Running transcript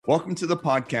Welcome to the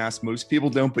podcast, Most People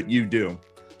Don't, But You Do.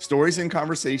 Stories and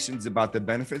conversations about the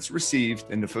benefits received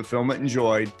and the fulfillment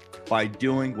enjoyed by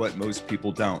doing what most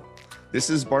people don't. This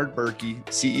is Bart Berkey,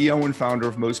 CEO and founder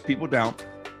of Most People Don't.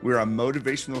 We're a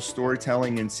motivational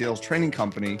storytelling and sales training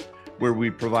company where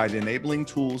we provide enabling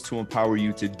tools to empower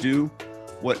you to do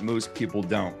what most people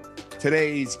don't.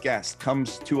 Today's guest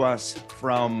comes to us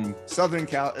from Southern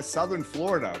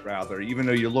Florida, even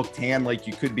though you look tan like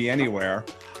you could be anywhere.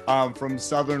 From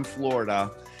Southern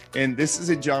Florida. And this is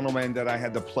a gentleman that I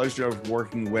had the pleasure of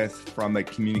working with from a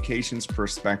communications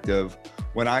perspective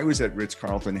when I was at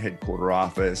Ritz-Carlton headquarter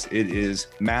office. It is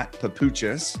Matt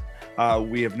Papuchis.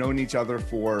 We have known each other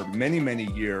for many, many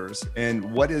years.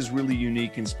 And what is really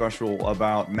unique and special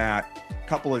about Matt, a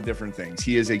couple of different things.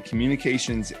 He is a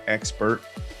communications expert.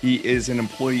 He is an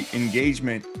employee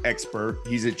engagement expert.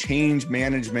 He's a change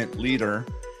management leader.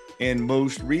 And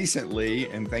most recently,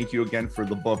 and thank you again for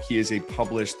the book, he is a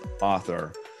published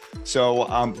author.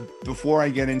 So before I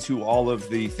get into all of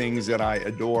the things that I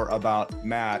adore about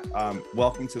Matt,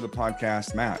 welcome to the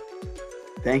podcast, Matt.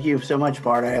 Thank you so much,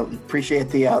 Bart. I appreciate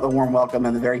the warm welcome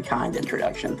and the very kind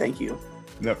introduction. Thank you.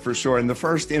 No, for sure. In the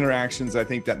first interactions, I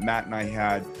think that Matt and I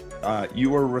had,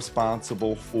 you were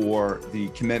responsible for the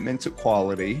commitment to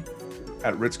quality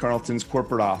at Ritz-Carlton's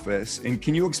corporate office. And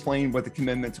can you explain what the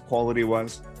commitment to quality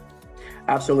was?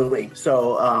 Absolutely.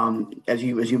 So as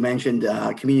you mentioned,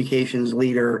 communications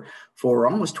leader for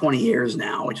almost 20 years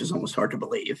now, which is almost hard to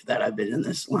believe that I've been in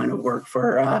this line of work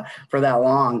for that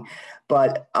long.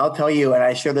 But I'll tell you, and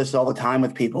I share this all the time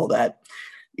with people, that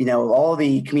all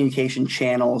the communication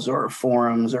channels or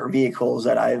forums or vehicles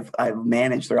that I've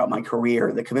managed throughout my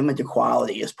career, the commitment to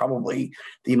quality is probably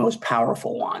the most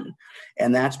powerful one.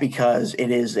 And that's because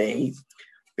it is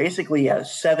basically a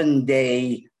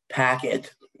 7-day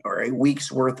packet or a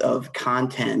week's worth of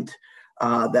content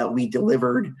that we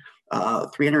delivered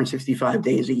 365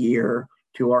 days a year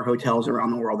to our hotels around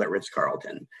the world at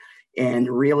Ritz-Carlton. And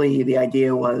really the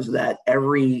idea was that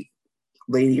every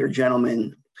lady or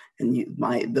gentleman, and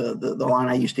the line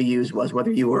I used to use was,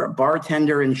 whether you were a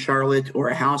bartender in Charlotte or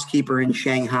a housekeeper in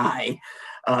Shanghai,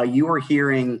 you were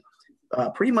hearing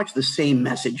pretty much the same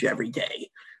message every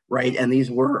day, right? And these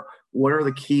were, what are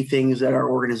the key things that our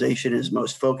organization is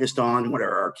most focused on? What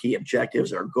are our key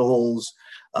objectives, our goals,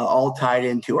 all tied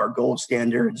into our gold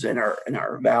standards and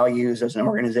our values as an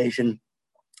organization,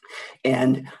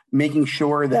 and making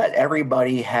sure that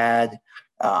everybody had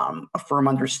a firm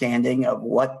understanding of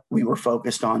what we were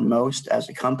focused on most as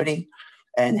a company,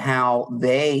 and how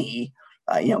they,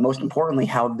 most importantly,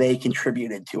 how they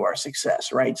contributed to our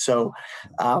success, right? So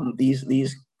these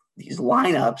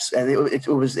lineups, and it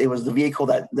was the vehicle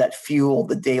that fueled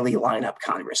the daily lineup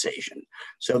conversation.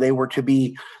 So they were to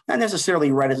be not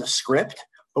necessarily read as a script,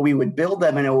 but we would build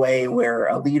them in a way where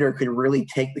a leader could really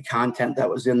take the content that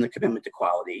was in the commitment to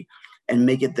quality and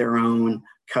make it their own,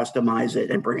 customize it,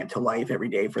 and bring it to life every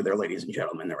day for their ladies and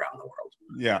gentlemen around the world.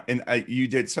 Yeah, and you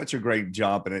did such a great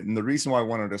job in it. And the reason why I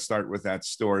wanted to start with that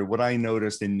story, what I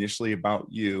noticed initially about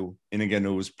you, and again, it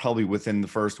was probably within the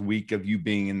first week of you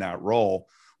being in that role,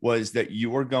 was that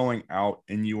you were going out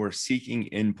and you were seeking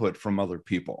input from other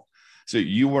people. So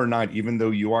you were not, even though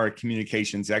you are a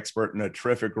communications expert and a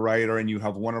terrific writer and you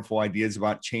have wonderful ideas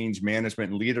about change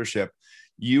management and leadership,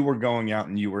 you were going out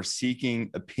and you were seeking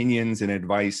opinions and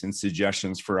advice and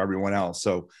suggestions for everyone else.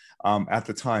 So at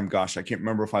the time, gosh, I can't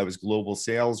remember if I was global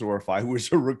sales or if I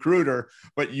was a recruiter,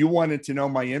 but you wanted to know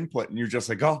my input and you're just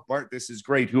like, oh, Bart, this is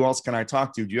great. Who else can I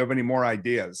talk to? Do you have any more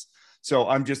ideas? So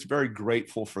I'm just very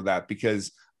grateful for that,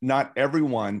 because not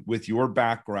everyone with your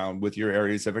background, with your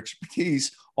areas of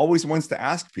expertise, always wants to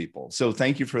ask people. So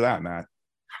thank you for that, Matt.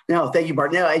 No, thank you,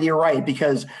 Bart. No, and you're right,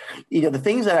 because the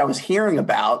things that I was hearing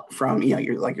about from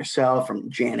you're like yourself, from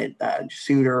Janet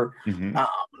Suter,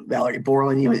 Valerie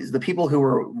Borland, the people who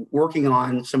were working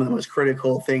on some of the most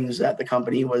critical things that the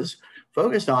company was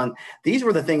focused on. These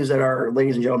were the things that our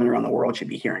ladies and gentlemen around the world should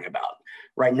be hearing about,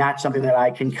 right? Not something that I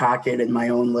concocted in my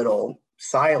own little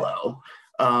silo.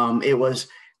 It was,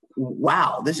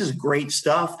 wow, this is great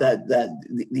stuff that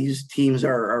these teams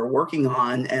are working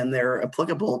on, and they're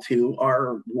applicable to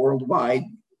our worldwide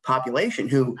population,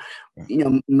 who,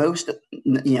 in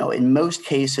most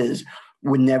cases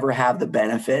would never have the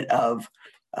benefit of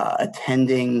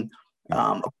attending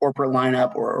a corporate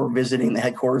lineup or visiting the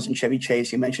headquarters in Chevy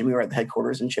Chase. You mentioned we were at the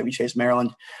headquarters in Chevy Chase,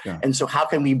 Maryland. Yeah. And so how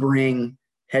can we bring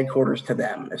headquarters to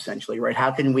them, essentially, right? How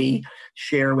can we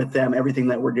share with them everything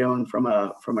that we're doing from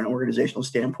an organizational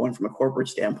standpoint, from a corporate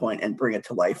standpoint, and bring it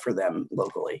to life for them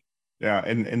locally? Yeah,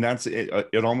 and that's it.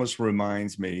 It almost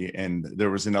reminds me, and there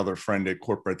was another friend at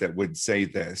corporate that would say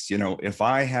this, if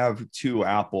I have two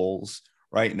apples,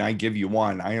 right, and I give you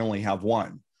one, I only have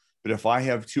one. But if I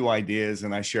have two ideas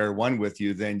and I share one with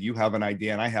you, then you have an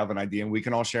idea and I have an idea, and we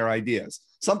can all share ideas.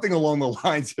 Something along the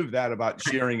lines of that about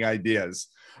sharing ideas.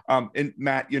 And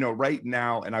Matt, right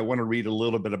now, and I want to read a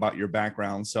little bit about your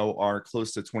background, so our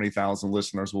close to 20,000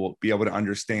 listeners will be able to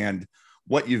understand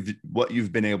what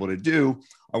you've been able to do.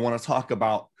 I want to talk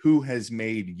about who has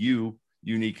made you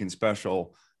unique and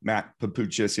special, Matt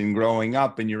Papuchis, in growing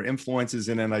up and your influences.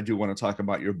 And then I do want to talk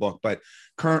about your book. But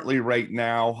currently, right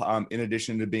now, in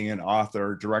addition to being an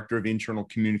author, director of internal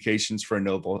communications for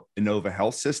Inova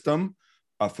Health System,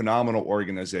 a phenomenal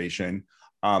organization.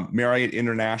 Marriott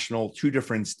International, 2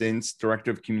 different stints,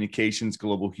 director of communications,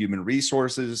 global human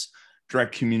resources,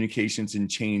 direct communications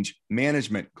and change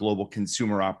management, global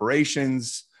consumer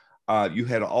operations. You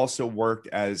had also worked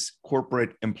as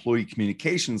corporate employee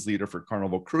communications leader for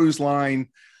Carnival Cruise Line.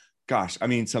 Gosh, I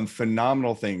mean, some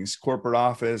phenomenal things. Corporate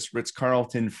office,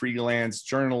 Ritz-Carlton, freelance,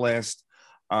 journalist,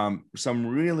 some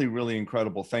really, really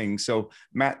incredible things. So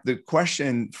Matt, the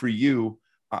question for you,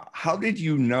 how did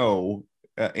you know,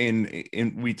 and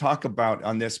we talk about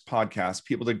on this podcast,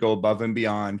 people that go above and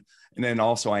beyond. And then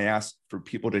also I asked for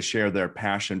people to share their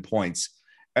passion points.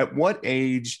 At what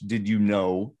age did you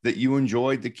know that you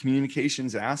enjoyed the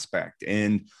communications aspect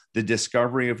and the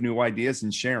discovery of new ideas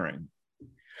and sharing?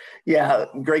 Yeah,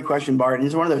 great question, Bart. And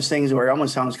it's one of those things where it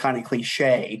almost sounds kind of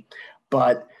cliche,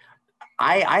 but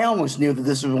I almost knew that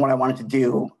this was what I wanted to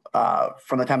do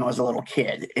from the time I was a little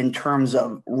kid in terms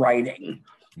of writing.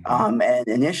 And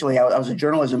initially, I was a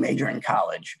journalism major in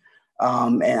college.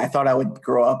 And I thought I would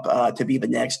grow up to be the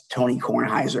next Tony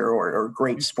Kornheiser or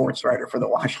great sports writer for the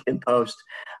Washington Post.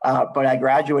 But I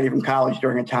graduated from college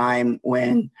during a time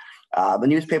when the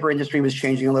newspaper industry was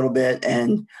changing a little bit.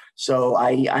 And so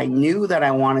I knew that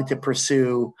I wanted to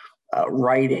pursue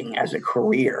writing as a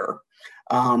career.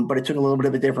 But it took a little bit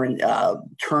of a different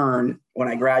turn when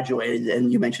I graduated,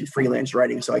 and you mentioned freelance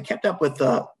writing. So I kept up with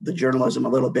the journalism a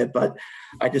little bit, but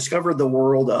I discovered the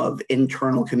world of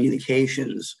internal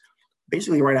communications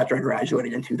basically right after I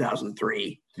graduated in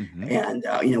 2003. And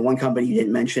one company you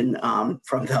didn't mention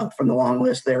from the long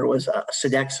list there was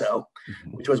Sodexo,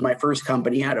 which was my first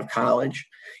company out of college.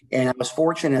 And I was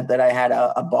fortunate that I had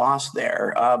a boss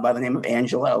there by the name of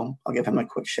Angelo. I'll give him a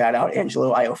quick shout out,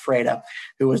 Angelo Iofreda,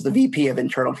 who was the VP of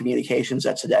internal communications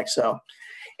at Sodexo.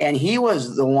 And he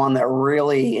was the one that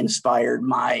really inspired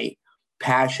my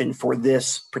passion for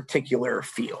this particular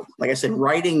field. Like I said,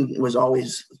 writing was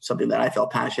always something that I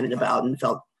felt passionate about and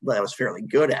felt that I was fairly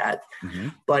good at.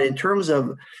 But in terms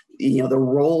of the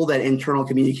role that internal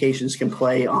communications can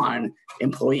play on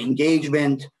employee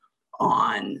engagement,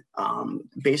 on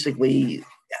basically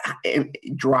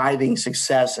driving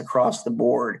success across the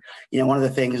board, one of the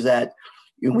things that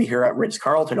we hear at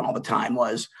Ritz-Carlton all the time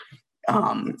was,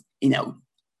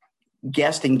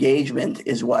 guest engagement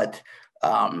is what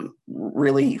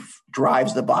really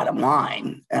drives the bottom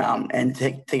line. And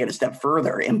take it a step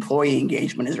further, employee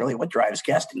engagement is really what drives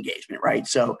guest engagement, right?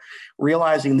 So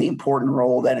realizing the important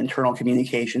role that internal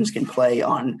communications can play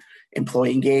on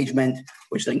employee engagement,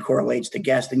 which then correlates to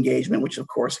guest engagement, which of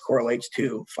course correlates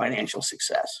to financial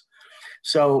success.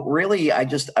 So really,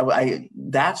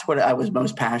 that's what I was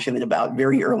most passionate about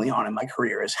very early on in my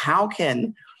career, is how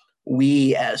can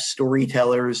we as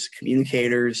storytellers,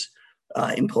 communicators,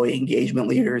 employee engagement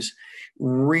leaders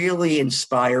really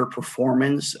inspire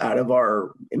performance out of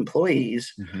our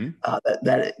employees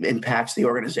that impacts the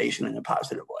organization in a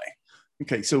positive way.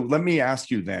 Okay, so let me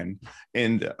ask you then,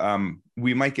 and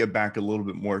we might get back a little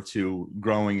bit more to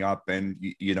growing up and,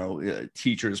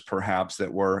 teachers perhaps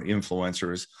that were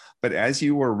influencers, but as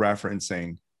you were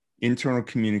referencing internal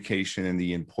communication and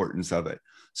the importance of it.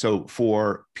 So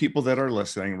for people that are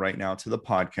listening right now to the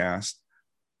podcast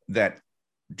that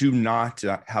do not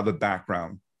have a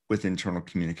background with internal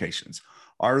communications,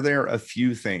 are there a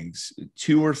few things,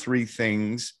 2 or 3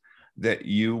 things that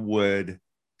you would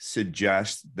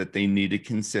suggest that they need to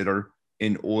consider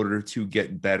in order to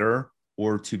get better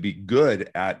or to be good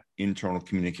at internal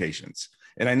communications?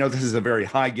 And I know this is a very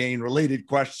high gain related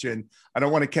question. I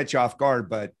don't want to catch you off guard,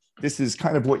 but this is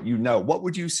kind of what What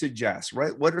would you suggest,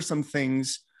 right? What are some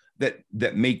things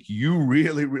that make you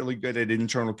really, really good at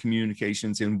internal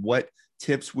communications, and what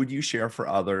tips would you share for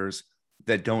others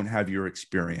that don't have your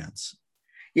experience?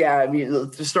 Yeah, I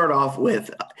mean, to start off with,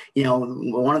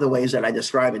 one of the ways that I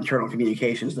describe internal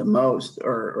communications the most,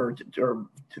 or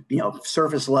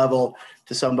surface level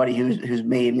to somebody who's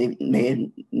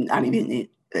may not even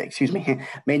excuse me,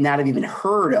 may not have even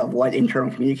heard of what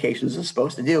internal communications is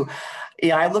supposed to do.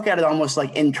 Yeah, I look at it almost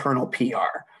like internal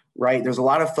PR, right? There's a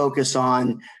lot of focus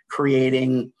on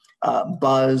creating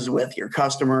buzz with your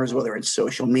customers, whether it's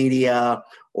social media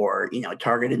or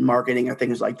targeted marketing or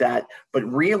things like that. But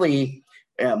really,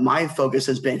 my focus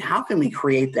has been how can we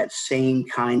create that same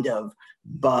kind of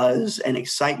buzz and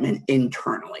excitement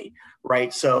internally,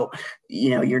 right? So,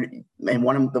 and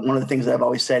one of the things that I've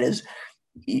always said is,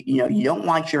 you don't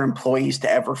want your employees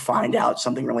to ever find out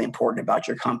something really important about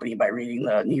your company by reading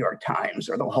the New York Times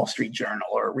or the Wall Street Journal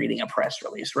or reading a press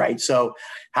release, right? So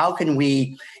how can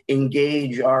we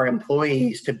engage our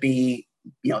employees to be,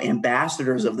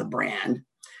 ambassadors of the brand,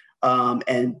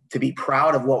 and to be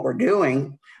proud of what we're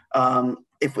doing,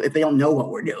 if they don't know what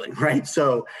we're doing, right?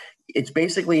 So it's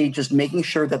basically just making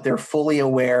sure that they're fully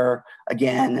aware,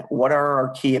 again, what are our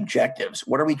key objectives?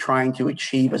 What are we trying to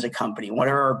achieve as a company? What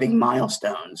are our big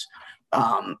milestones?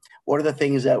 What are the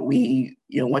things that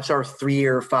what's our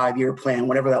 3-year, 5-year plan,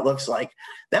 whatever that looks like?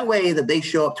 That way that they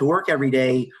show up to work every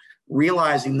day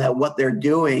realizing that what they're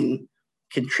doing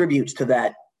contributes to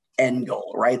that end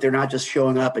goal, right? They're not just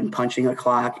showing up and punching a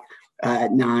clock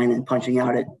at 9 and punching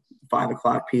out at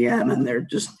 5:00 p.m. and they're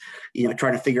just,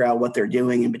 trying to figure out what they're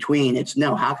doing in between. It's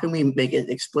no, how can we make it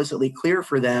explicitly clear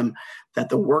for them that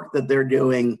the work that they're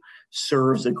doing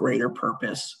serves a greater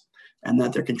purpose and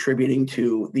that they're contributing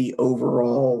to the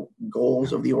overall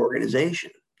goals of the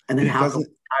organization? And then how can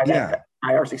we tie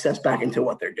our success back into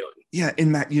what they're doing? Yeah.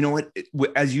 And Matt, you know what?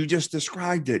 As you just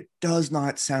described, it does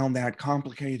not sound that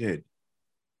complicated.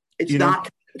 It's not.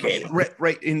 Okay.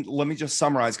 Right. And let me just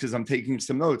summarize, because I'm taking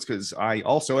some notes because I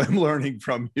also am learning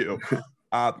from you.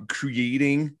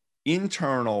 Creating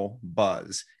internal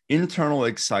buzz, internal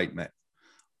excitement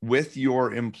with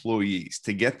your employees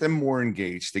to get them more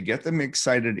engaged, to get them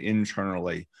excited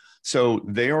internally. So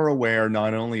they are aware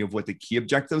not only of what the key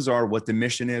objectives are, what the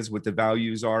mission is, what the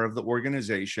values are of the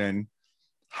organization,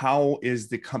 how is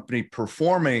the company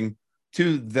performing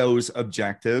to those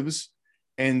objectives,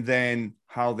 and then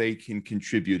how they can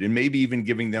contribute, and maybe even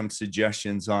giving them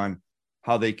suggestions on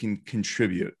how they can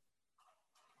contribute.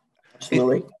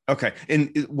 Absolutely. Okay.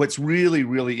 And what's really,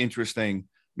 really interesting,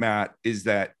 Matt, is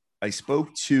that I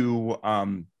spoke to,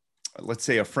 let's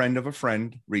say, a friend of a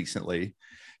friend recently,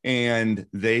 and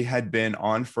they had been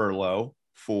on furlough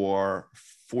for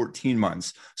 14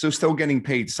 months. So still getting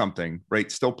paid something,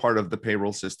 right? Still part of the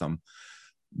payroll system.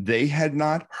 They had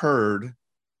not heard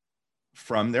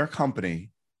from their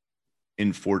company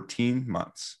in 14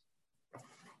 months.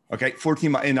 Okay,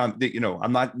 14 months. And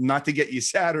I'm not to get you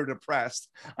sad or depressed.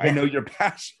 Yeah. I know you're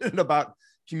passionate about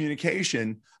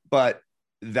communication, but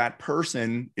that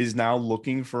person is now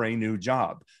looking for a new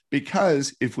job,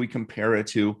 because if we compare it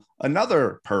to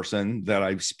another person that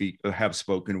I have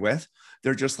spoken with,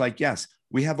 they're just like, yes,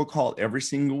 we have a call every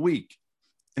single week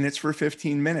and it's for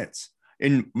 15 minutes.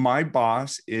 And my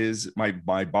boss is my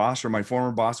boss, or my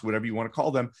former boss, whatever you want to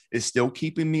call them, is still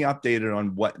keeping me updated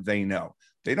on what they know.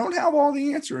 They don't have all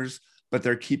the answers, but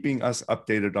they're keeping us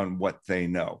updated on what they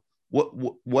know.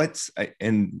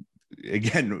 And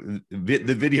again,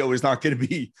 the video is not going to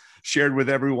be shared with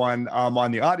everyone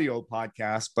on the audio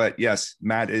podcast, but yes,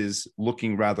 Matt is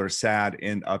looking rather sad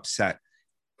and upset.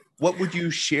 What would you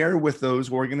share with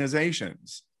those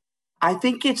organizations? I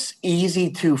think it's easy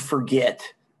to forget.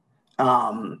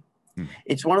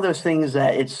 It's one of those things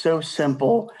that it's so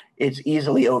simple, it's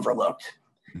easily overlooked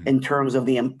in terms of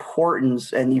the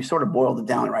importance, and you sort of boiled it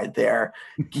down right there,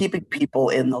 keeping people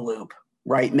in the loop,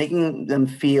 right? Making them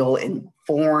feel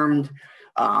informed.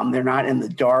 They're not in the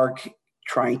dark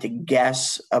trying to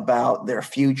guess about their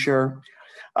future.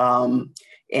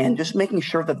 And just making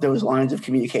sure that those lines of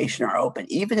communication are open,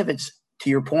 even if it's, to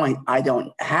your point, I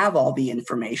don't have all the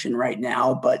information right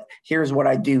now, but here's what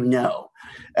I do know.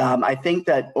 I think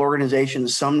that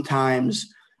organizations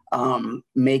sometimes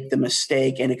make the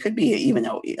mistake, and it could be even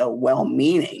a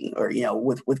well-meaning or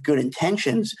with good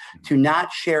intentions, to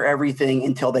not share everything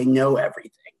until they know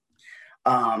everything.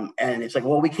 And it's like,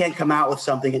 well, we can't come out with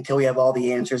something until we have all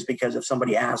the answers, because if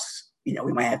somebody asks, we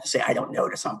might have to say, I don't know,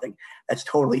 to something. That's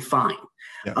totally fine.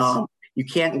 Yes. You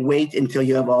can't wait until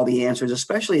you have all the answers,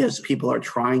 especially as people are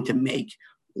trying to make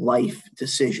life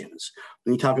decisions.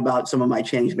 When you talk about some of my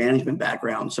change management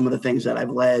background, some of the things that I've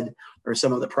led, or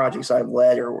some of the projects I've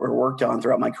led or worked on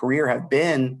throughout my career, have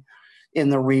been in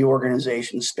the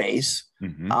reorganization space.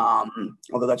 Mm-hmm.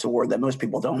 Although that's a word that most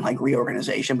people don't like,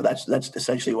 reorganization, but that's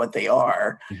essentially what they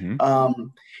are. Mm-hmm.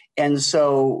 And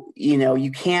so,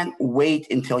 you can't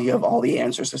wait until you have all the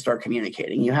answers to start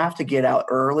communicating. You have to get out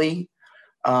early,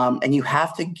 and you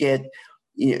have to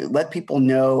let people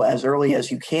know as early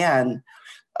as you can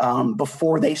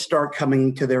before they start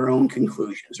coming to their own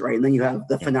conclusions, right? And then you have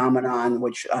the phenomenon,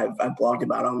 which I've blogged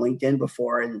about on LinkedIn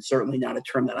before, and it's certainly not a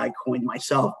term that I coined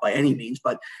myself by any means,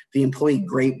 but the employee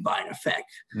grapevine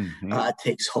effect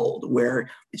takes hold, where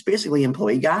it's basically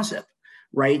employee gossip,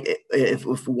 right?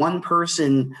 If one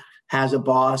person has a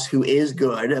boss who is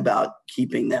good about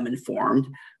keeping them informed,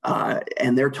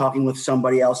 and they're talking with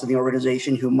somebody else in the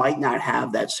organization who might not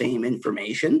have that same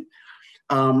information,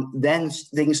 then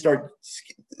things start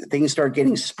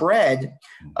getting spread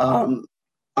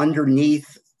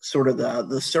underneath sort of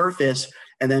the surface.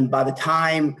 And then by the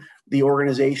time the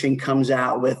organization comes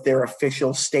out with their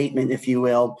official statement, if you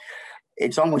will,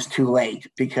 it's almost too late,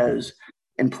 because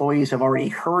employees have already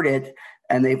heard it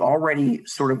and they've already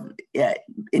sort of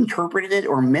interpreted it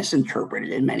or misinterpreted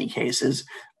it in many cases.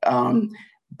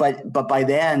 But by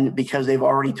then, because they've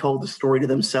already told the story to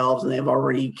themselves and they've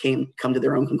already come to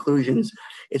their own conclusions,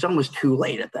 it's almost too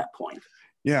late at that point.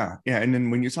 Yeah. And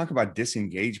then when you talk about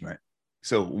disengagement,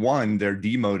 so one, they're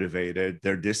demotivated,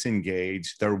 they're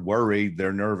disengaged, they're worried,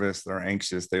 they're nervous, they're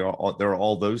anxious, they're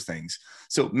all those things.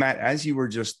 So Matt, as you were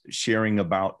just sharing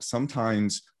about,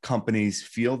 sometimes companies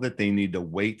feel that they need to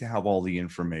wait to have all the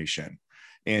information.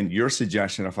 And your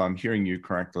suggestion, if I'm hearing you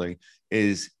correctly,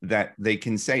 is that they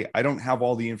can say, I don't have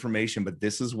all the information, but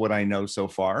this is what I know so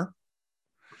far.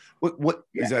 What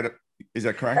is that? Is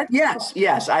that correct?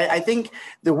 Yes. I think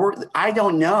the word "I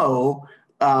don't know"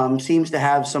 seems to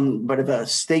have some bit of a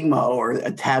stigma or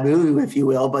a taboo, if you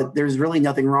will, but there's really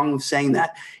nothing wrong with saying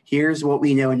that. Here's what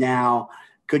we know now.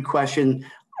 Good question.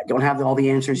 I don't have all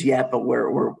the answers yet, but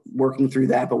we're working through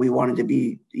that. But we wanted to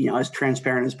be, as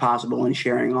transparent as possible in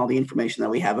sharing all the information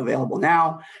that we have available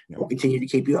now. We'll continue to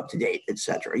keep you up to date, et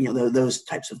cetera. Those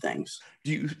types of things.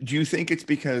 Do you think it's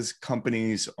because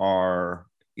companies are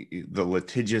the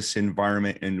litigious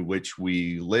environment in which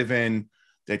we live in,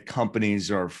 that companies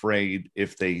are afraid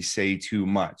if they say too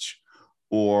much?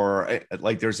 Or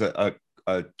like there's a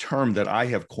term that I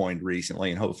have coined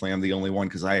recently, and hopefully I'm the only one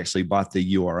because I actually bought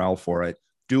the URL for it: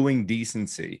 doing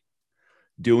decency,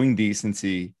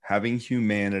 having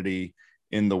humanity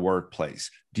in the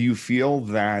workplace. Do you feel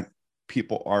that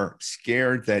people are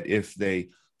scared that if they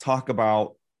talk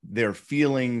about their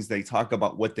feelings, they talk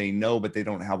about what they know, but they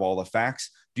don't have all the facts?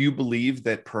 Do you believe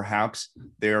that perhaps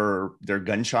they're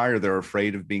gun shy, or they're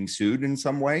afraid of being sued in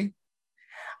some way?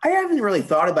 I haven't really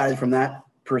thought about it from that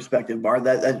perspective, Bart.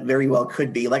 That very well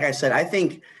could be. Like I said, I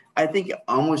think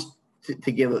almost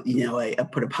to give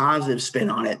put a positive spin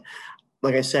on it.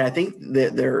 Like I said, I think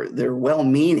that they're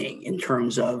well-meaning in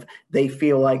terms of they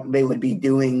feel like they would be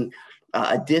doing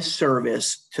a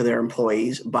disservice to their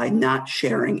employees by not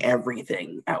sharing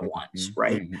everything at once,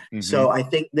 right? So I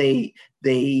think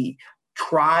they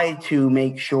try to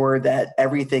make sure that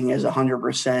everything is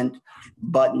 100%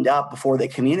 buttoned up before they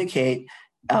communicate,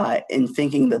 in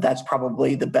thinking that that's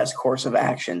probably the best course of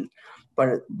action.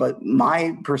 But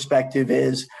my perspective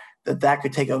is that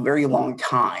could take a very long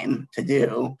time to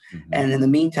do. And in the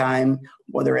meantime,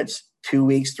 whether it's 2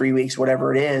 weeks, 3 weeks,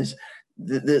 whatever it is,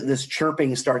 this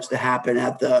chirping starts to happen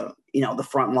at the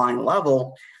frontline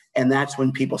level. And that's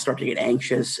when people start to get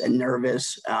anxious and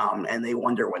nervous, and they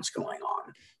wonder what's going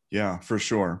on. Yeah, for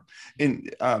sure.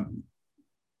 And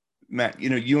Matt,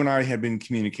 you and I had been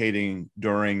communicating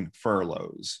during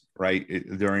furloughs, right?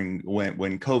 During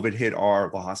when COVID hit the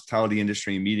hospitality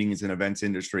industry, meetings and events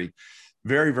industry,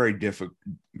 very, very difficult,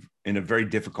 in a very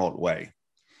difficult way.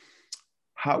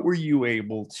 How were you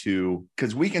able to,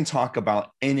 because we can talk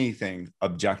about anything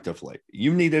objectively.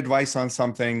 You need advice on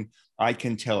something, I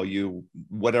can tell you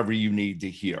whatever you need to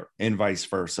hear, and vice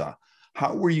versa.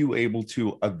 How were you able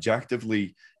to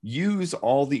objectively use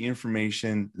all the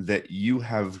information that you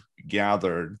have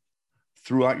gathered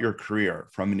throughout your career,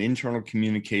 from an internal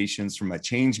communications, from a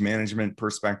change management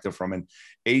perspective, from an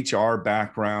HR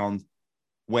background,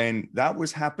 when that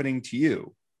was happening to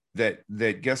you? That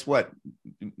guess what,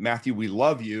 Matthew, we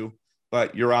love you,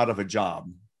 but you're out of a job.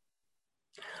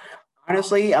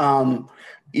 Honestly, and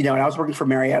I was working for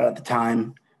Marriott at the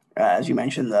time, as you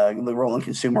mentioned, the role in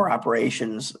consumer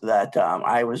operations that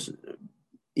I was,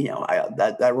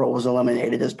 that role was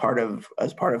eliminated as part of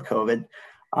COVID.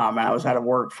 And I was out of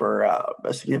work for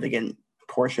a significant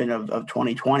portion of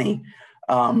 2020.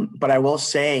 But I will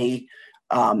say,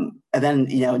 and then,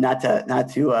 not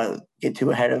to get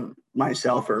too ahead of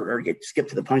myself or skip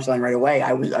to the punchline right away,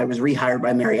 I was rehired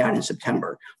by Marriott in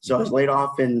September. So I was laid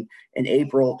off in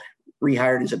April,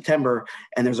 rehired in September,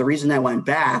 and there's a reason I went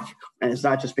back. And it's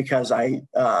not just because I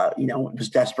was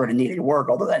desperate and needed work,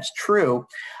 although that's true.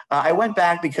 I went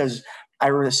back because I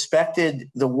respected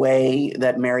the way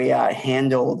that Marriott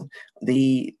handled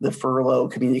the furlough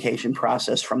communication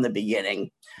process from the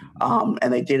beginning.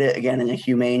 And they did it, again, in a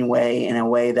humane way, in a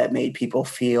way that made people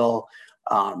feel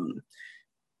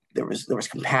there was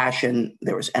compassion,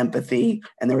 there was empathy,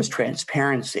 and there was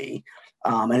transparency.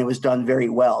 And it was done very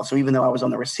well. So even though I was on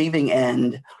the receiving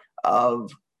end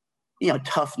of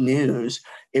tough news,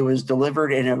 it was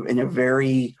delivered in a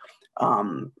very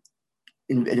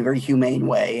in a very humane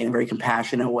way, in a very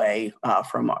compassionate way,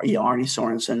 from Arne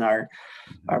Sorensen,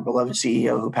 our beloved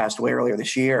CEO who passed away earlier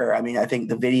this year. I mean, I think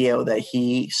the video that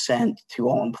he sent to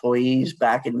all employees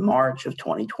back in March of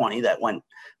 2020 that went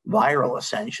viral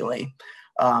essentially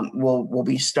will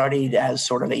be studied as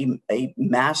sort of a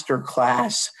master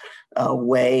class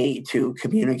way to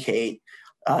communicate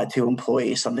to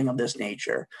employees something of this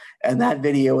nature. And that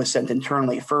video was sent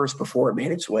internally first before it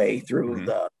made its way through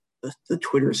the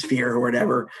Twitter sphere or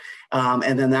whatever.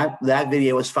 And then that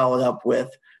video was followed up with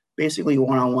basically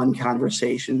one-on-one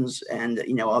conversations and,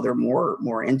 other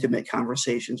more intimate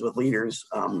conversations with leaders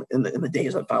in the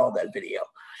days that followed that video.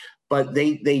 But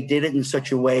they did it in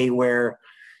such a way where,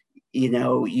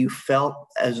 you felt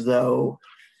as though,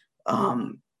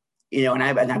 and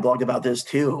I blogged about this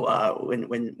too.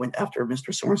 When after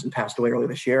Mr. Sorensen passed away earlier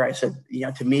this year, I said,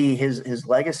 to me, his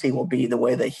legacy will be the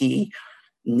way that he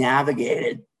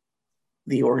navigated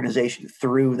the organization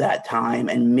through that time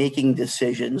and making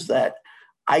decisions that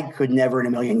I could never in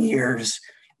a million years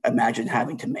imagine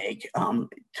having to make.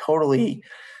 Totally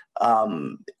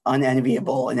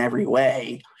unenviable in every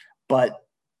way, but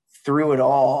through it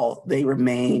all, they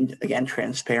remained, again,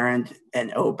 transparent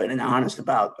and open and honest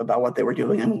about what they were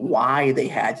doing and why they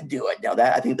had to do it. Now,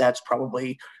 I think that's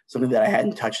probably something that I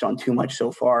hadn't touched on too much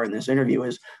so far in this interview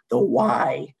is the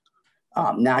why,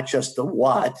 not just the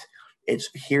what. It's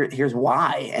here's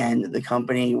why. And the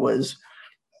company was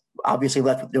obviously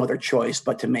left with no other choice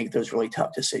but to make those really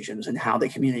tough decisions, and how they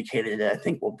communicated it, I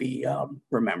think, will be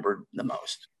remembered the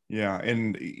most. Yeah.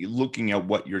 And looking at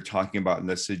what you're talking about in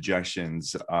the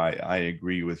suggestions, I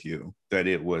agree with you that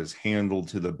it was handled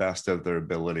to the best of their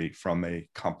ability from a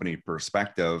company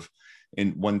perspective.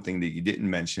 And one thing that you didn't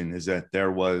mention is that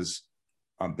there was,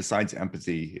 besides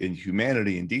empathy and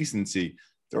humanity and decency,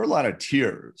 there were a lot of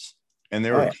tears. And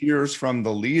there were tears from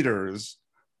the leaders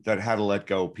that had to let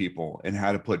go of people and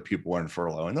had to put people in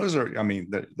furlough. And those are, I mean,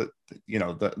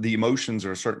 the emotions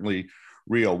are certainly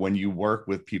real when you work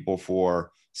with people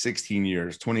for 16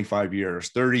 years, 25 years,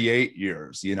 38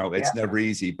 years, it's never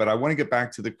easy. But I want to get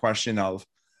back to the question of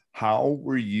how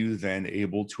were you then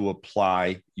able to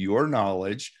apply your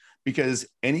knowledge? Because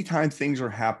anytime things are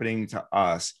happening to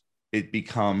us, it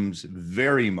becomes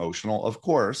very emotional, of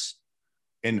course,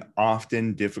 and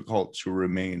often difficult to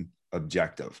remain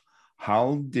objective.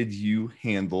 How did you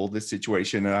handle the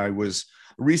situation? And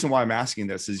the reason why I'm asking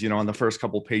this is, on the first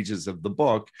couple pages of the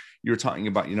book, you're talking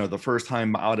about, the first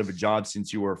time out of a job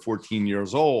since you were 14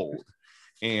 years old,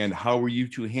 and how were you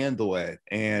to handle it?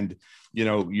 And,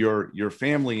 your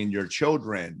family and your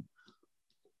children,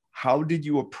 how did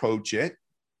you approach it?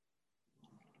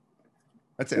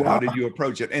 That's it. Wow. How did you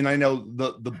approach it? And I know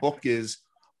the book is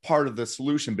part of the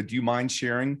solution, but do you mind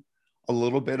sharing a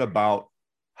little bit about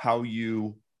how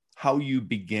you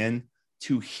begin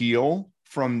to heal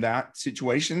from that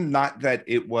situation? Not that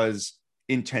it was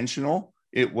intentional,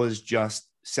 it was just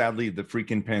sadly the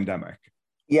freaking pandemic.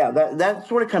 Yeah,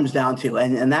 that's what it comes down to.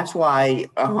 And that's why,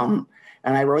 and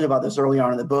I wrote about this early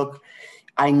on in the book,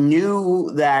 I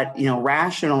knew that,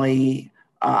 rationally,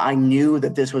 I knew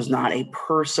that this was not a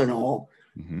personal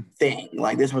thing.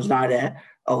 Like, this was not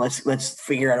let's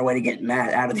figure out a way to get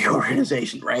Matt out of the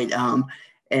organization, right?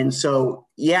 And so,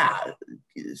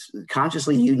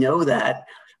 consciously, that,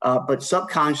 but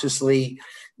subconsciously,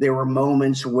 there were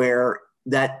moments where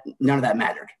none of that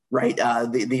mattered, right?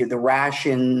 The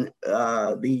ration,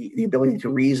 the ability to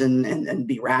reason and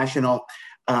be rational,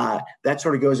 that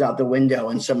sort of goes out the window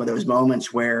in some of those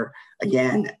moments where,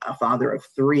 again, a father of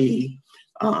three,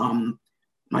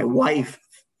 my wife,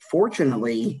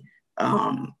 fortunately,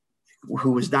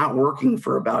 who was not working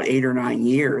for about 8 or 9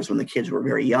 years when the kids were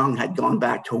very young, had gone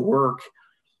back to work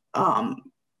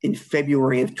in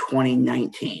February of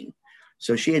 2019.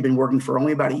 So she had been working for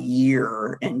only about a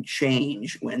year and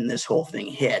change when this whole thing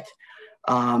hit.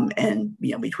 And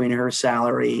between her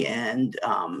salary and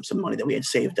some money that we had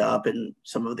saved up and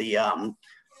some of the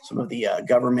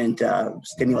government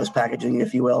stimulus packaging,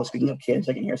 if you will. Speaking of kids,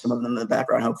 I can hear some of them in the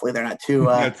background. Hopefully, they're not too.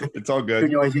 It's all good.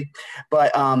 Too noisy,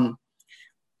 but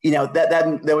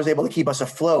that was able to keep us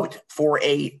afloat for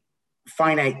a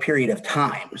finite period of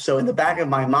time. So in the back of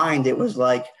my mind, it was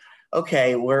like,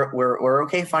 okay, we're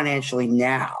okay financially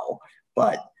now,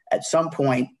 but at some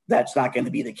point that's not going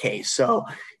to be the case. So,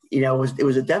 it was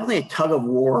definitely a tug of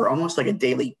war, almost like a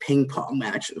daily ping pong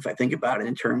match, if I think about it,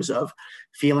 in terms of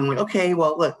feeling like, okay,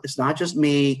 well, look, it's not just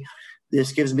me.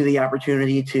 This gives me the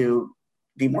opportunity to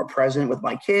be more present with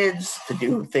my kids, to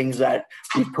do things that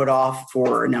we've put off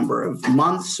for a number of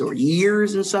months or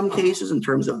years in some cases, in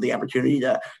terms of the opportunity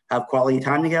to have quality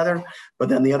time together. But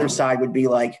then the other side would be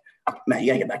like, man, you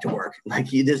gotta get back to work. Like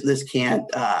this can't,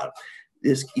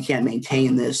 you can't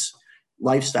maintain this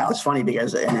lifestyle. It's funny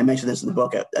because, and I mentioned this in the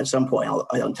book at some point,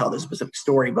 I don't tell this specific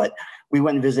story, but we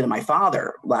went and visited my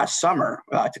father last summer.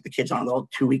 Took the kids on a little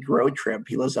 2-week road trip.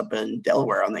 He lives up in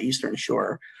Delaware on the Eastern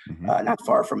Shore, not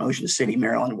far from Ocean City,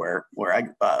 Maryland, where I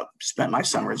spent my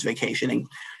summers vacationing.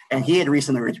 And he had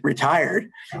recently retired,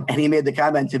 and he made the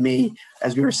comment to me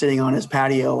as we were sitting on his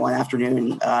patio one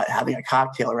afternoon, having a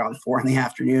cocktail around 4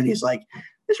 p.m. He's like,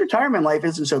 this retirement life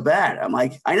isn't so bad. I'm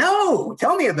like, I know,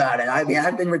 tell me about it. I mean,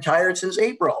 I've been retired since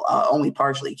April, only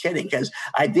partially kidding, because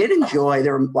I did enjoy,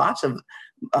 there were lots of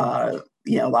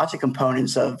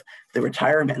components of the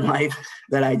retirement life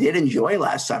that I did enjoy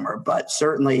last summer, but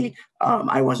certainly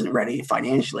I wasn't ready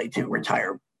financially to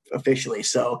retire officially.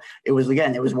 So it was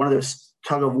one of those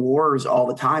tug of wars all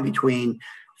the time between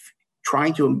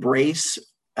trying to embrace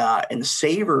and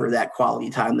savor that quality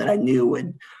time that I knew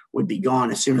would be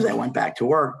gone as soon as I went back to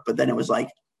work. But then it was like,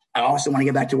 I also want to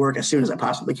get back to work as soon as I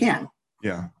possibly can.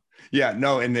 Yeah. Yeah.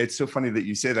 No. And it's so funny that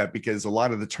you say that, because a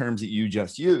lot of the terms that you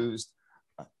just used,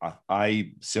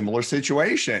 similar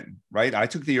situation, right? I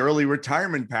took the early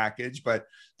retirement package, but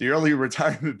the early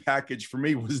retirement package for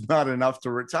me was not enough to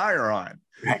retire on.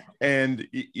 Right. And,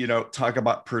 talk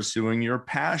about pursuing your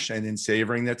passion and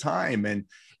savoring the time. And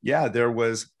yeah, there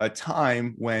was a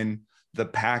time when the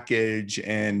package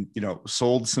and,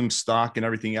 sold some stock and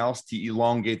everything else to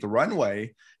elongate the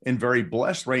runway, and very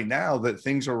blessed right now that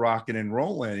things are rocking and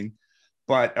rolling.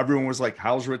 But everyone was like,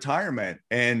 how's retirement?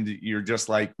 And you're just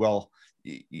like, well,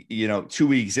 2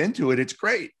 weeks into it, it's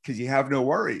great because you have no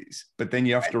worries. But then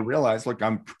you have to realize, look,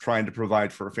 I'm trying to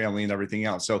provide for a family and everything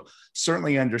else. So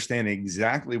certainly understand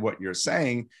exactly what you're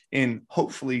saying. And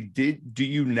hopefully, do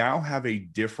you now have a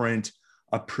different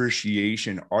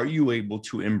appreciation? Are you able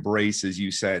to embrace, as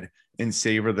you said, and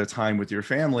savor the time with your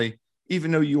family,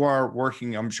 even though you are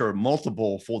working, I'm sure,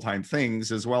 multiple full-time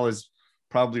things, as well as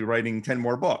probably writing 10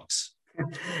 more books?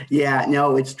 Yeah,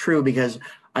 no, it's true, because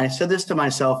I said this to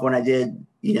myself when I did,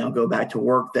 go back to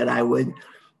work, that I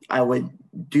would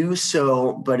do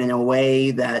so, but in a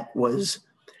way that was,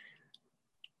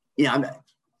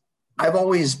 I've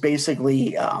always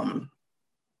basically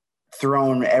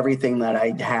thrown everything that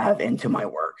I have into my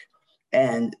work,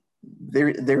 and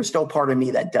there's still part of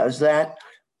me that does that,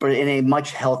 but in a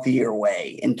much healthier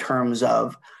way, in terms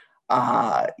of,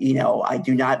 I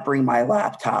do not bring my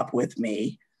laptop with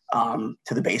me to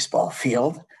the baseball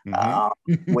field,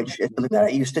 which is something that I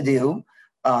used to do.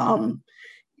 I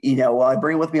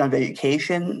bring it with me on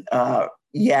vacation.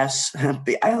 Yes, I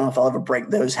don't know if I'll ever break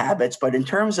those habits, but in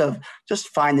terms of just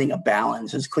finding a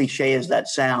balance, as cliche as that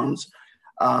sounds,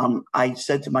 I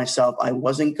said to myself, I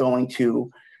wasn't going to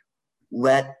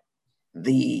let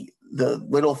the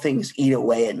little things eat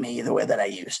away at me the way that I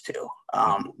used to.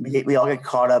 We all get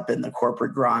caught up in the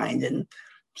corporate grind and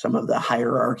some of the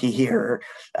hierarchy here,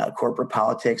 corporate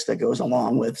politics that goes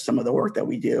along with some of the work that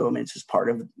we do. I mean, it's just part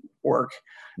of work.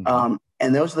 And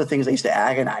those are the things I used to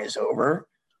agonize over.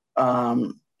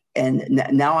 And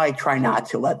now I try not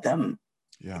to let them,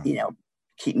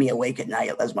 keep me awake at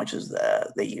night as much as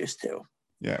they used to.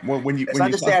 Yeah. Well, it's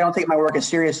not to say I don't take my work as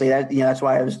seriously. That's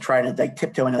why I was trying to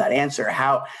tiptoe into that answer.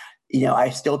 How,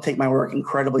 I still take my work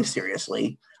incredibly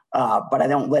seriously, but I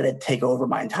don't let it take over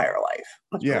my entire life.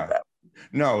 Let's put it that way.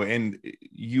 No, and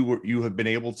you have been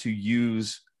able to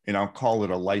use, and I'll call it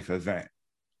a life event,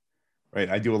 right?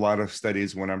 I do a lot of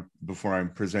studies before I'm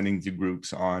presenting to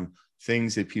groups on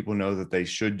things that people know that they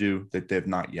should do that they've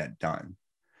not yet done.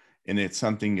 And it's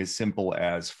something as simple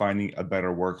as finding a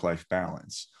better work-life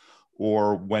balance.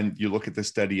 Or when you look at the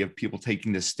study of people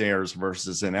taking the stairs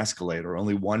versus an escalator,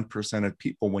 only 1% of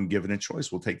people, when given a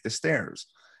choice, will take the stairs.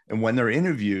 And when they're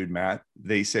interviewed, Matt,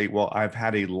 they say, well, I've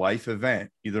had a life event,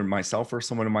 either myself or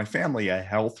someone in my family, a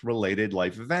health-related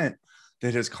life event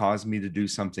that has caused me to do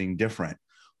something different.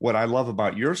 What I love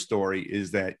about your story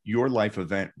is that your life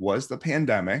event was the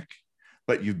pandemic,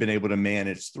 but you've been able to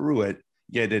manage through it,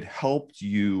 yet it helped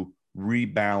you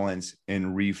rebalance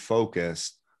and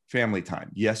refocus family time.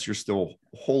 Yes, you're still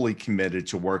wholly committed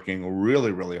to working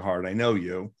really, really hard. I know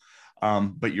you,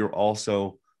 but you're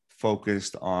also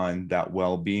focused on that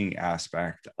well-being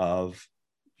aspect of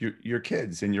your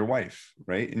kids and your wife,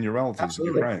 right? And your relatives, and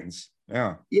your friends.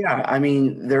 Yeah. Yeah. I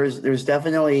mean, there's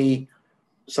definitely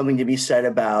something to be said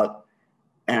about,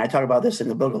 and I talk about this in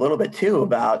the book a little bit too,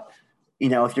 about,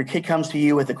 if your kid comes to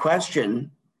you with a question,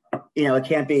 it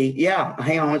can't be, yeah,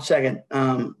 hang on 1 second.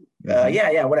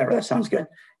 Yeah, whatever. That sounds good.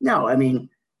 No, I mean,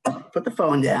 put the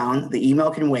phone down. The email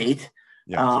can wait.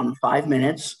 Yes. 5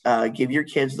 minutes. Give your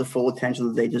kids the full attention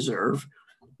that they deserve,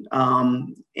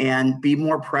 and be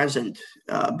more present.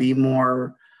 Be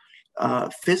more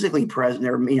physically present,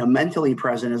 or mentally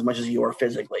present as much as you are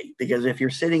physically. Because if you're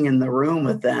sitting in the room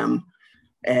with them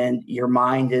and your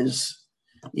mind is,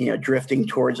 drifting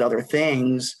towards other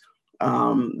things,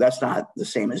 that's not the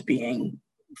same as being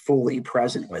fully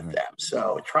present with them.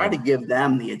 So try to give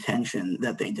them the attention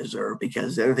that they deserve,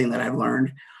 because the other thing that I've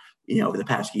learned, over the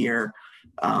past year,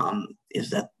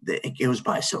 is that it goes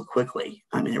by so quickly.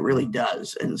 I mean, it really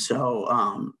does. And so,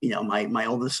 my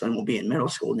oldest son will be in middle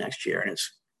school next year, and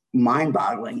it's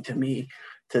mind-boggling to me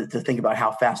to think about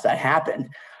how fast that happened.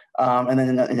 And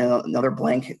then in another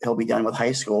blink, he'll be done with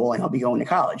high school and he'll be going to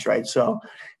college, right? So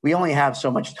we only have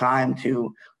so much time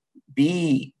to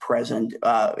be present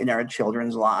in our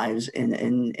children's lives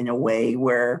in a way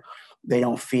where they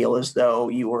don't feel as though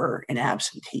you were an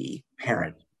absentee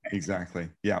parent. Exactly.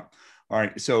 Yeah. All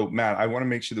right. So, Matt, I want to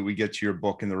make sure that we get to your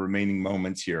book in the remaining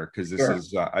moments here, because this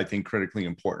is, I think, critically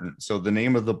important. So the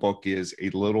name of the book is A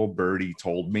Little Birdie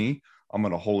Told Me. I'm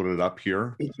going to hold it up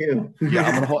here. Me too. Yeah,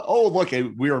 I'm going to hold. Oh, look,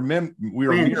 we were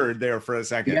mirrored there for a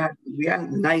second. We got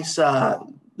nice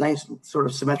sort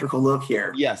of symmetrical look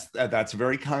here. Yes, that's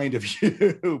very kind of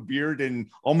you. Beard and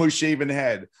almost shaven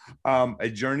head. A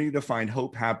journey to find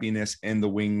hope, happiness, and the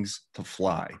wings to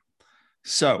fly.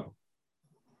 So,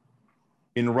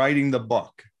 in writing the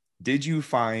book, did you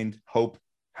find hope,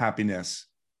 happiness,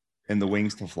 and the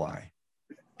wings to fly?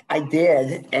 I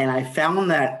did, and I found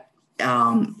that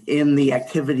in the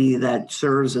activity that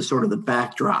serves as sort of the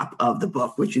backdrop of the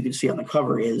book, which you can see on the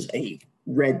cover is a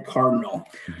red cardinal.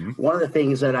 Mm-hmm. One of the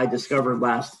things that I discovered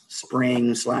last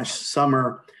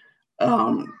spring/summer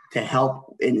to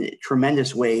help in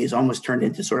tremendous ways, almost turned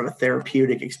into sort of a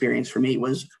therapeutic experience for me,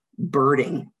 was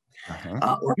birding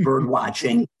or bird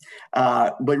watching.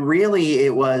 But really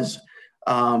it was,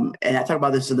 and I talk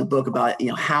about this in the book about,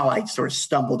 how I sort of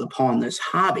stumbled upon this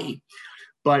hobby.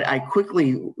 But I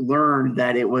quickly learned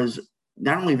that it was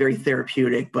not only very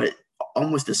therapeutic, but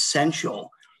almost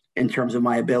essential in terms of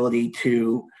my ability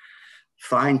to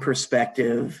find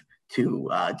perspective, to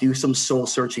do some soul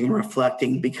searching and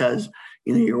reflecting, because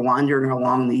you're wandering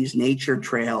along these nature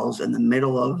trails in the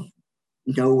middle of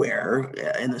nowhere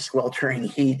in the sweltering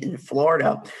heat in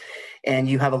Florida, and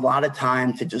you have a lot of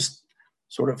time to just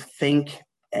sort of think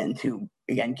and to,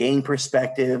 again, gain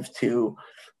perspective, to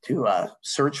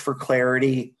search for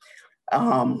clarity,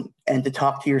 and to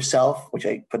talk to yourself, which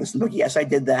I put this in the book. Yes, I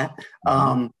did that.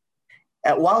 While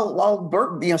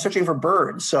searching for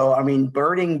birds. So, I mean,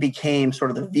 birding became sort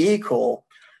of the vehicle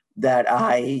that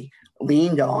I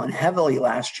leaned on heavily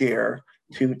last year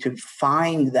to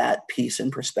find that peace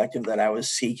and perspective that I was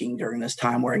seeking during this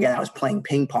time where, again, I was playing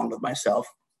ping pong with myself,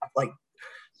 like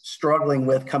struggling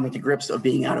with coming to grips of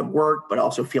being out of work, but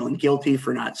also feeling guilty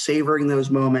for not savoring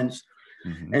those moments.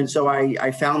 Mm-hmm. And so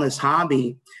I found this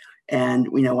hobby. And,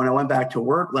 when I went back to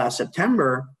work last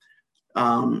September,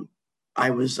 I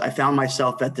found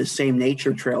myself at the same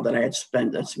nature trail that I had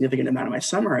spent a significant amount of my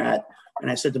summer at. And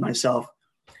I said to myself,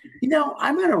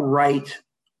 I'm going to write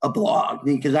a blog,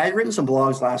 because I had written some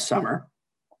blogs last summer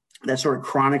that sort of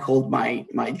chronicled my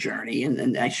journey.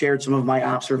 And I shared some of my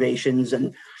observations,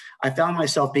 and I found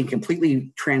myself being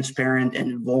completely transparent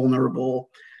and vulnerable,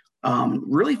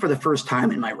 really for the first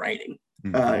time in my writing.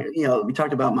 Mm-hmm. We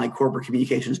talked about my corporate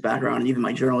communications background and even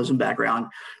my journalism background.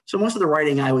 So most of the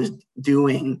writing I was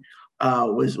doing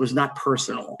was not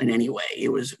personal in any way. It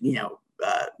was,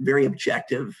 very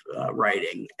objective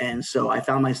writing. And so I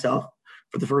found myself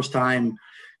for the first time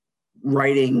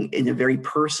writing in a very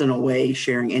personal way,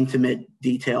 sharing intimate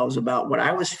details about what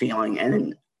I was feeling.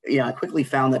 And, I quickly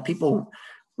found that people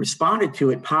responded to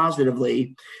it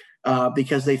positively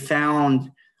because they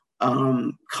found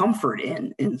comfort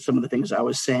in some of the things I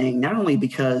was saying, not only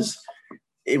because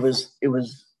it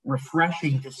was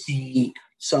refreshing to see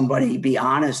somebody be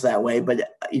honest that way, but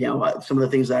some of the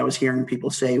things that I was hearing people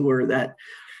say were that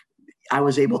I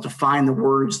was able to find the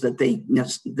words that they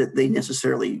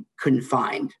necessarily couldn't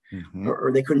find, mm-hmm.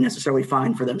 or they couldn't necessarily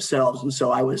find for themselves. And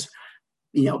so I was,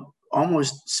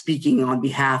 almost speaking on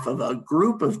behalf of a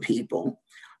group of people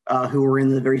who were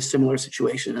in a very similar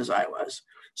situation as I was.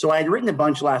 So I had written a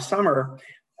bunch last summer.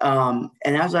 And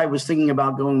as I was thinking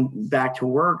about going back to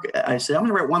work, I said, I'm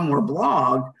going to write one more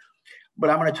blog, but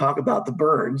I'm going to talk about the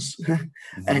birds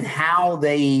and how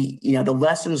they, the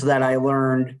lessons that I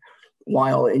learned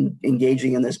while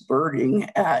engaging in this birding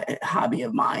hobby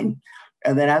of mine.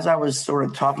 And then as I was sort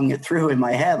of talking it through in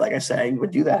my head, like I said, I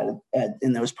would do that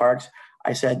in those parks.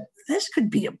 I said, this could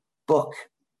be a book.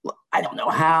 I don't know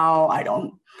how. I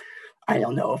don't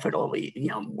know if it'll be,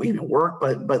 even work,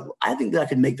 but I think that I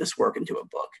could make this work into a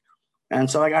book. And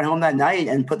so I got home that night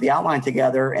and put the outline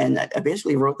together, and I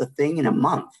basically wrote the thing in a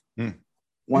month.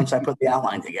 Once I put the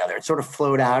outline together, it sort of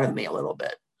flowed out of me a little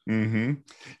bit. Mm-hmm.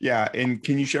 Yeah. And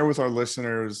can you share with our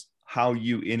listeners how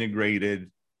you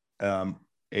integrated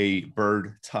a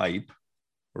bird type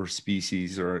or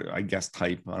species, or I guess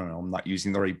type, I don't know, I'm not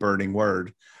using the right birding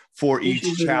word, for each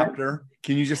chapter?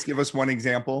 Can you just give us one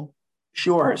example?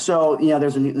 Sure. So,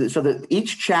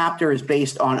 each chapter is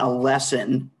based on a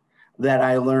lesson that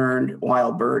I learned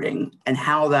while birding, and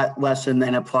how that lesson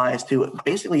then applies to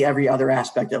basically every other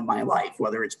aspect of my life,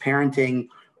 whether it's parenting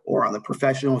or on the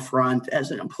professional front as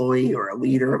an employee or a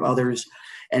leader of others.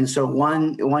 And so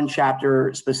one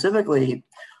chapter specifically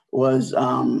was,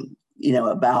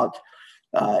 about,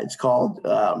 it's called,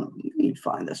 let me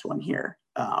find this one here.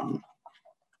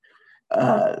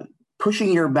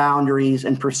 Pushing your boundaries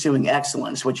and pursuing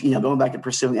excellence, which, going back to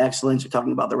pursuing excellence, you're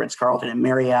talking about the Ritz-Carlton and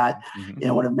Marriott,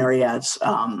 one of Marriott's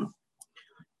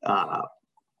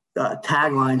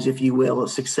taglines, if you will,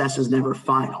 is success is never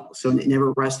final. So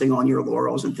never resting on your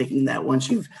laurels and thinking that once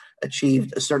you've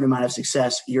achieved a certain amount of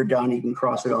success, you're done, you can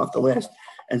cross it off the list.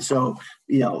 And so,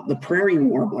 the prairie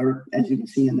warbler, as you can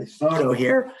see in this photo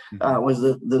here, was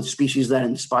the species that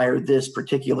inspired this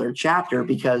particular chapter,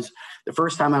 because the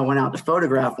first time I went out to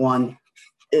photograph one,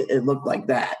 it looked like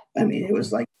that. I mean, it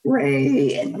was like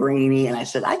gray and grainy, and I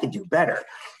said, I could do better.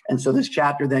 And so this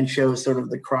chapter then shows sort of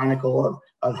the chronicle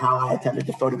of how I attempted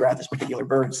to photograph this particular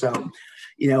bird. So,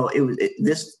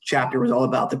 this chapter was all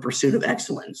about the pursuit of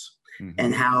excellence,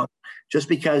 and how just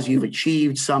because you've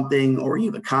achieved something or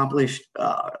you've accomplished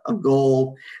a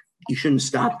goal, you shouldn't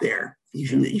stop there. You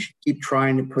should keep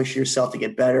trying to push yourself to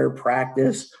get better,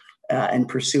 practice, and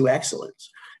pursue excellence.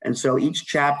 And so each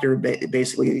chapter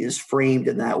basically is framed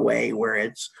in that way, where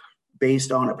it's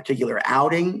based on a particular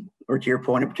outing, or to your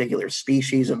point, a particular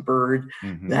species of bird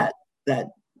that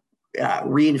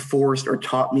reinforced or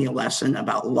taught me a lesson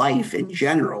about life in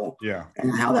general,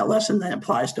 and how that lesson then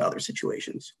applies to other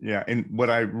situations. Yeah. And what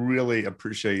I really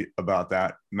appreciate about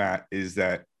that, Matt, is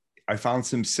that I found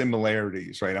some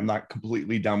similarities, right? I'm not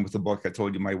completely done with the book. I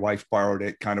told you my wife borrowed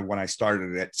it kind of when I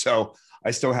started it, so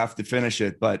I still have to finish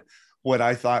it. But what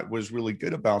I thought was really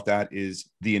good about that is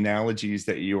the analogies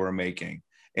that you are making.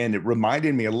 And it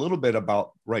reminded me a little bit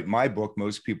about, my book,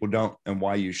 Most People Don't, and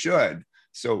Why You Should.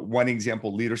 So one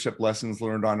example, leadership lessons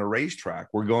learned on a racetrack.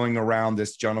 We're going around,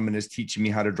 this gentleman is teaching me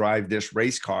how to drive this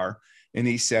race car. And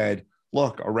he said,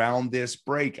 look, around this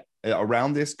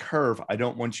curve, I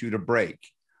don't want you to brake.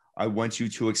 I want you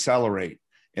to accelerate.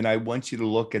 And I want you to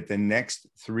look at the next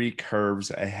 3 curves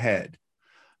ahead.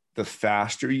 The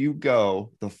faster you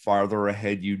go, the farther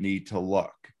ahead you need to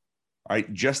look. All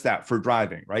right. Just that for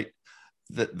driving, right?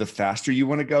 The faster you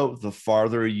want to go, the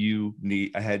farther you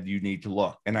need to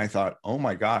look. And I thought, oh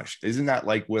my gosh, isn't that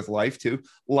like with life too?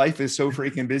 Life is so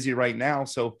freaking busy right now.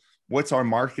 So what's our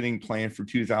marketing plan for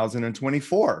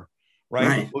 2024?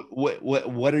 Right?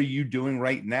 What are you doing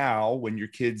right now when your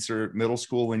kids are middle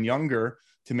school and younger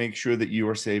to make sure that you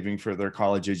are saving for their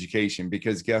college education?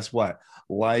 Because guess what?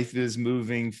 Life is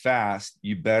moving fast.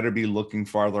 You better be looking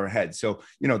farther ahead. So,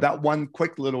 that one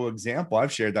quick little example,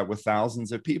 I've shared that with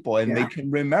thousands of people, and they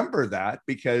can remember that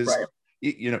because,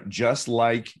 just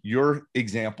like your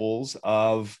examples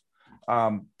of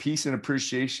peace and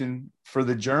appreciation for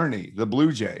the journey, the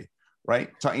Blue Jay, right?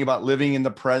 Talking about living in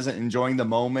the present, enjoying the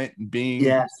moment, being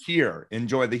here,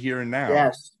 enjoy the here and now.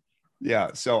 Yes. Yeah.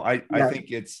 So I think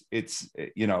it's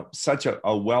such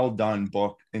a well done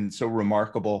book and so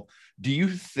remarkable. Do you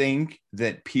think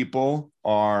that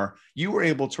you were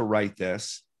able to write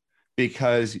this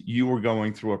because you were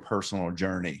going through a personal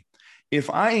journey?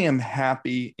 If I am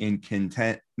happy and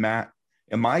content, Matt,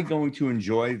 am I going to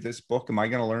enjoy this book? Am I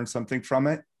going to learn something from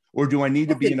it? Or do I need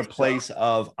to be in a place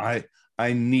of, I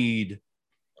need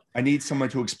someone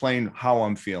to explain how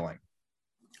I'm feeling?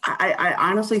 I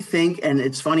honestly think, and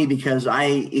it's funny because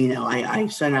I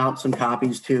sent out some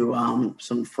copies to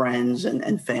some friends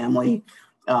and family,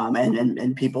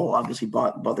 and people obviously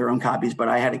bought their own copies. But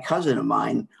I had a cousin of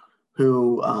mine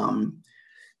who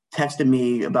texted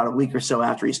me about a week or so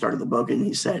after he started the book, and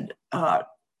he said,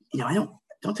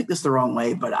 don't take this the wrong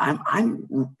way, but I'm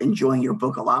enjoying your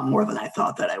book a lot more than I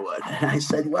thought that I would. And I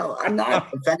said, well, I'm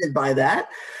not offended by that,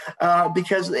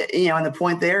 because, and the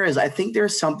point there is, I think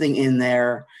there's something in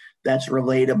there that's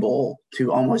relatable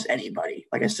to almost anybody.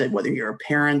 Like I said, whether you're a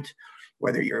parent,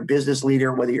 whether you're a business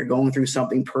leader, whether you're going through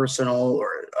something personal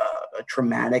or a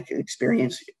traumatic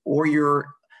experience, or you're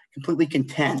completely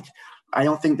content. I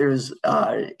don't think there's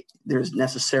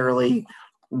necessarily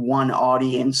one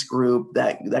audience group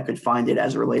that could find it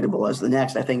as relatable as the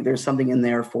next. I think there's something in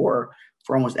there for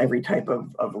almost every type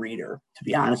of reader, to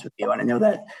be honest with you. And I know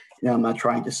that, I'm not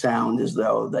trying to sound as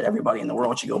though that everybody in the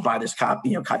world should go buy this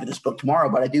copy this book tomorrow,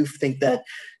 but I do think that,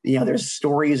 there's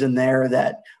stories in there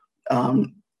that,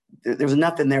 there's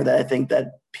enough in there that I think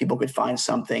that people could find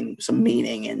some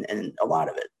meaning in a lot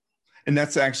of it. And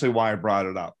that's actually why I brought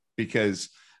it up, because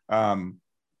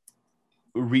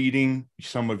reading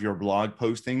some of your blog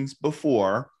postings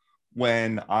before,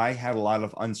 when I had a lot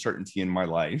of uncertainty in my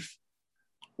life,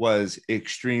 was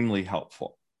extremely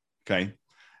helpful. Okay.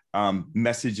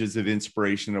 Messages of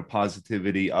inspiration, of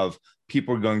positivity, of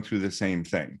people going through the same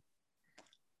thing.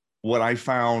 What I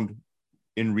found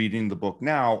in reading the book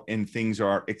now, and things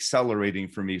are accelerating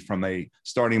for me from a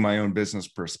starting my own business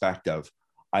perspective,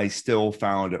 I still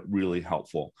found it really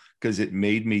helpful, because it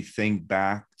made me think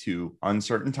back to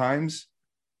uncertain times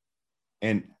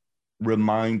and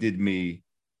reminded me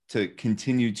to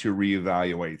continue to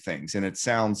reevaluate things. And it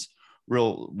sounds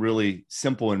really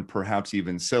simple and perhaps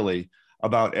even silly.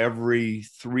 About every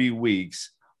 3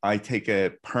 weeks, I take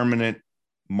a permanent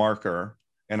marker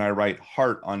and I write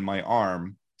heart on my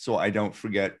arm so I don't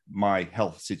forget my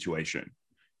health situation.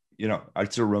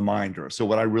 It's a reminder. So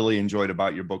what I really enjoyed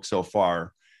about your book so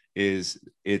far is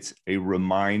it's a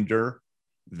reminder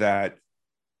that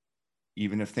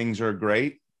even if things are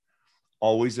great,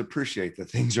 always appreciate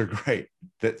that things are great,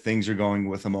 that things are going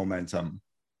with a momentum.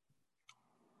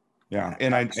 Yeah.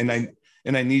 And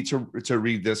I need to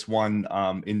read this one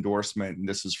endorsement. And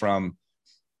this is from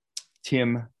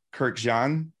Tim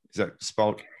Kurkjian. Is that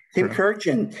spelled? Tim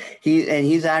Kurkjian.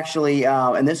 He's actually,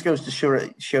 and this goes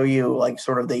to show you like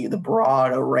sort of the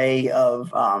broad array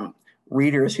of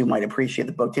readers who might appreciate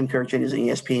the book. Tim Kurkjian is an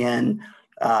ESPN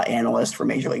analyst for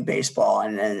Major League Baseball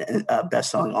and a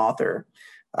best-selling author.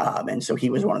 And so he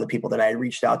was one of the people that I had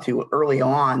reached out to early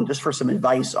on just for some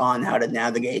advice on how to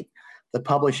navigate the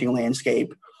publishing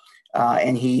landscape.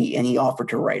 And he offered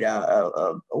to write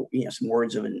some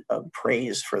words of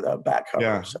praise for the back cover.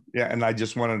 Yeah. So. Yeah. And I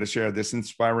just wanted to share, this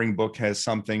inspiring book has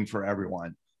something for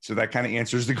everyone. So that kind of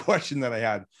answers the question that I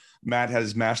had. Matt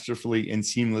has masterfully and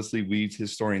seamlessly weaved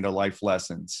his story into life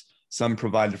lessons, some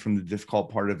provided from the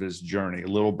difficult part of his journey. A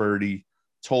Little Birdie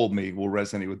Told Me will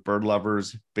resonate with bird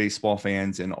lovers, baseball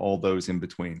fans, and all those in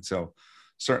between. So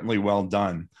certainly well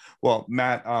done. Well,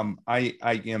 Matt, I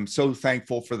am so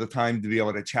thankful for the time to be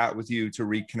able to chat with you, to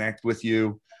reconnect with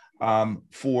you.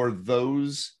 For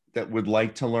those that would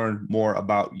like to learn more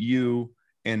about you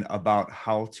and about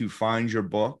how to find your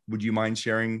book, would you mind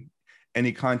sharing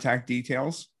any contact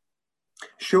details?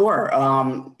 Sure.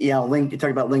 You talk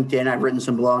about LinkedIn. I've written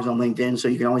some blogs on LinkedIn, so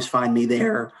you can always find me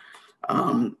there.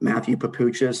 Matthew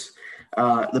Papuchis.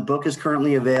 The book is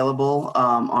currently available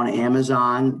on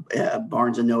Amazon,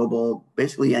 Barnes and Noble,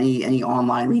 basically any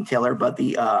online retailer, but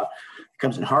it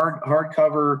comes in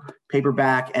hardcover,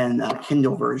 paperback, and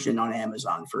Kindle version on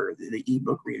Amazon for the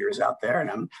ebook readers out there. And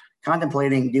I'm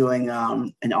contemplating doing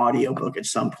an audio book at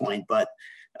some point, but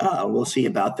we'll see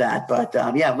about that. But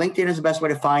LinkedIn is the best way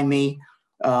to find me.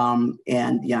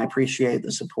 I appreciate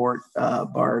the support,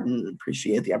 Bart, and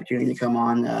appreciate the opportunity to come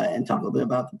on and talk a little bit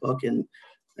about the book and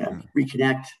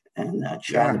reconnect and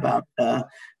chat about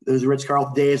those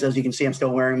Ritz-Carlton days. As you can see, I'm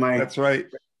still wearing my That's right.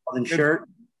 shirt.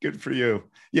 Good for you.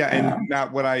 Yeah. And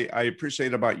Matt, what I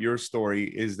appreciate about your story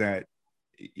is that,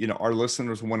 our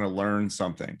listeners want to learn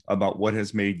something about what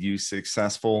has made you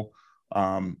successful,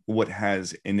 what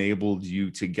has enabled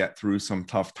you to get through some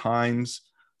tough times,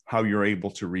 how you're able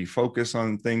to refocus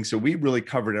on things. So we really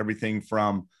covered everything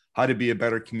from how to be a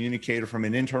better communicator from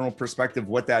an internal perspective,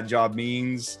 what that job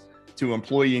means, to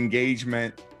employee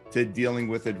engagement, to dealing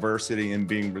with adversity and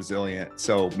being resilient.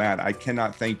 So Matt, I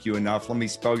cannot thank you enough. Let me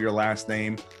spell your last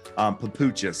name.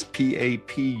 Papuchis,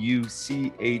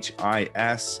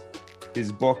 Papuchis. His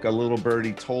book, A Little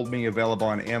Birdie Told Me, available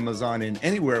on Amazon and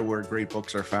anywhere where great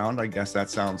books are found. I guess that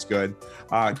sounds good.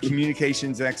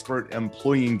 Communications expert,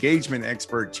 employee engagement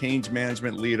expert, change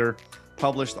management leader,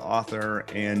 published author,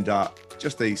 and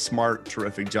just a smart,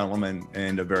 terrific gentleman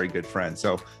and a very good friend.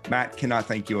 So Matt, cannot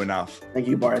thank you enough. Thank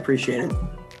you, Bart. I appreciate it.